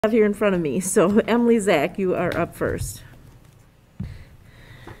Have here in front of me. So Emily, Zach, you are up first.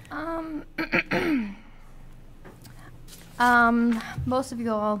 Most of you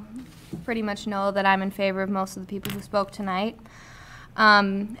all pretty much know that I'm in favor of most of the people who spoke tonight.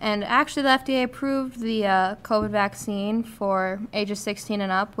 And actually the FDA approved the COVID vaccine for ages 16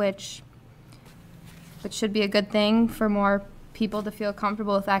 and up, which should be a good thing for more people to feel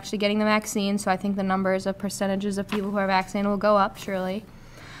comfortable with actually getting the vaccine. So I think the numbers of percentages of people who are vaccinated will go up, surely.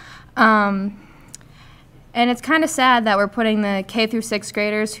 And it's kind of sad that we're putting the K through 6th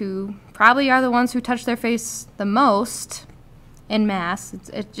graders, who probably are the ones who touch their face the most, in mass.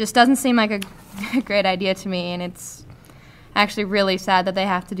 It just doesn't seem like a great idea to me, and it's actually really sad that they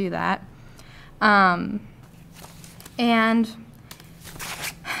have to do that. And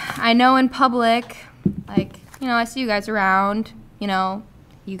I know in public, like, you know, I see you guys around, you know,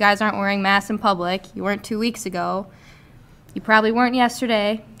 you guys aren't wearing masks in public. You weren't 2 weeks ago. You probably weren't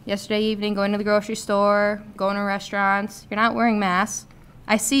yesterday evening, going to the grocery store, going to restaurants. You're not wearing masks.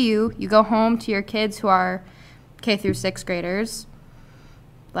 I see you. You go home to your kids who are K through 6th graders.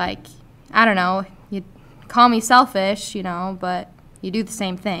 Like, I don't know, you call me selfish, you know, but you do the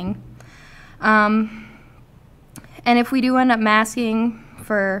same thing. And if we do end up masking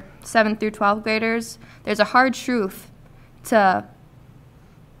for 7th through 12th graders, there's a hard truth to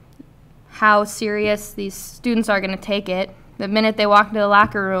how serious these students are going to take it. The minute they walk into the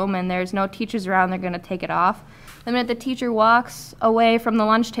locker room and there's no teachers around, they're going to take it off. The minute the teacher walks away from the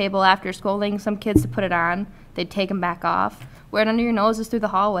lunch table after scolding some kids to put it on, they take them back off. Wear it under your noses through the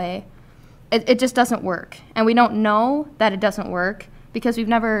hallway. It just doesn't work. And we don't know that it doesn't work because we've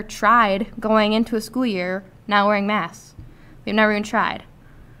never tried going into a school year not wearing masks. We've never even tried.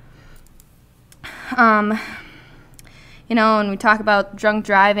 You know, when we talk about drunk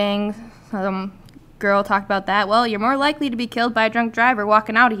driving, girl talked about that. Well, you're more likely to be killed by a drunk driver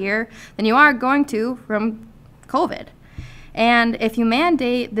walking out of here than you are going to from COVID. And if you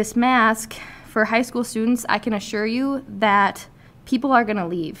mandate this mask for high school students, I can assure you that people are going to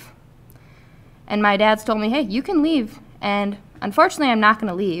leave. And my dad's told me, hey, you can leave. And unfortunately, I'm not going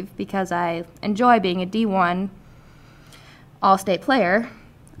to leave because I enjoy being a D1 all-state player.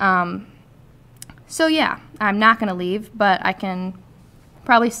 So yeah, I'm not going to leave, but I can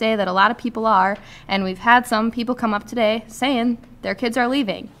probably say that a lot of people are, and we've had some people come up today saying their kids are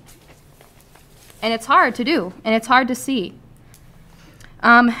leaving. And it's hard to do, and it's hard to see.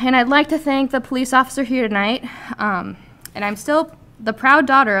 And I'd like to thank the police officer here tonight, and I'm still the proud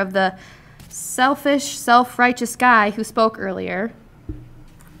daughter of the selfish, self-righteous guy who spoke earlier.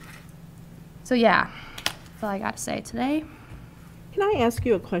 So yeah, that's all I got to say today. Can I ask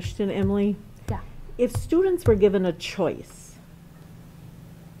you a question, Emily? Yeah. If students were given a choice,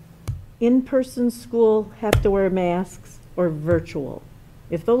 in-person school, have to wear masks, or virtual,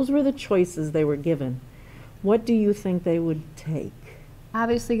 if those were the choices they were given, what do you think they would take?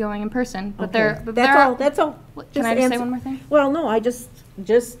 Obviously going in person, but okay. That's all. Can I just say one more thing? Well, no,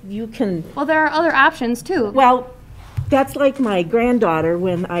 you can. Well, there are other options too. Well, that's like my granddaughter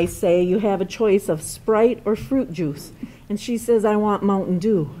when I say you have a choice of Sprite or fruit juice, and she says, I want Mountain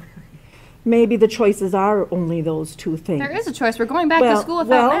Dew. Maybe the choices are only those two things. There is a choice. We're going back to school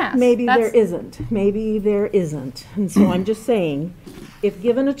without masks. Maybe there isn't. Maybe there isn't. And so I'm just saying, if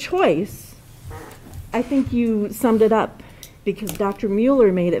given a choice, I think you summed it up, because Dr.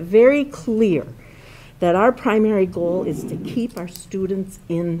 Mueller made it very clear that our primary goal is to keep our students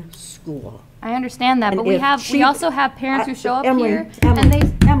in school. I understand that, but we also have parents who show up here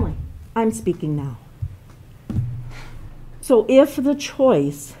Emily, I'm speaking now. So if the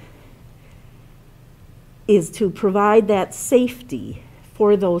choice is to provide that safety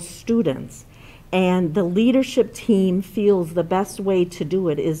for those students, and the leadership team feels the best way to do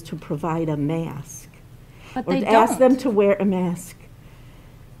it is to provide a mask, but or to ask them to wear a mask,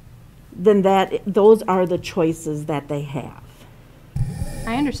 then those are the choices that they have.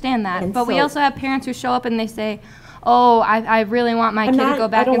 I understand that, but we also have parents who show up and they say, oh, I really want my kid to go back to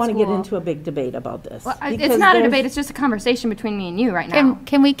school. I don't want to get into a big debate about this. Well, it's not a debate. It's just a conversation between me and you right now.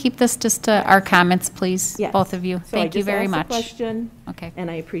 Can we keep this just to our comments, please, yes. both of you? So Thank you very much. I just asked a question, okay.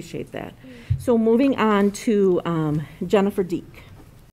 And I appreciate that. So moving on to Jennifer Deek.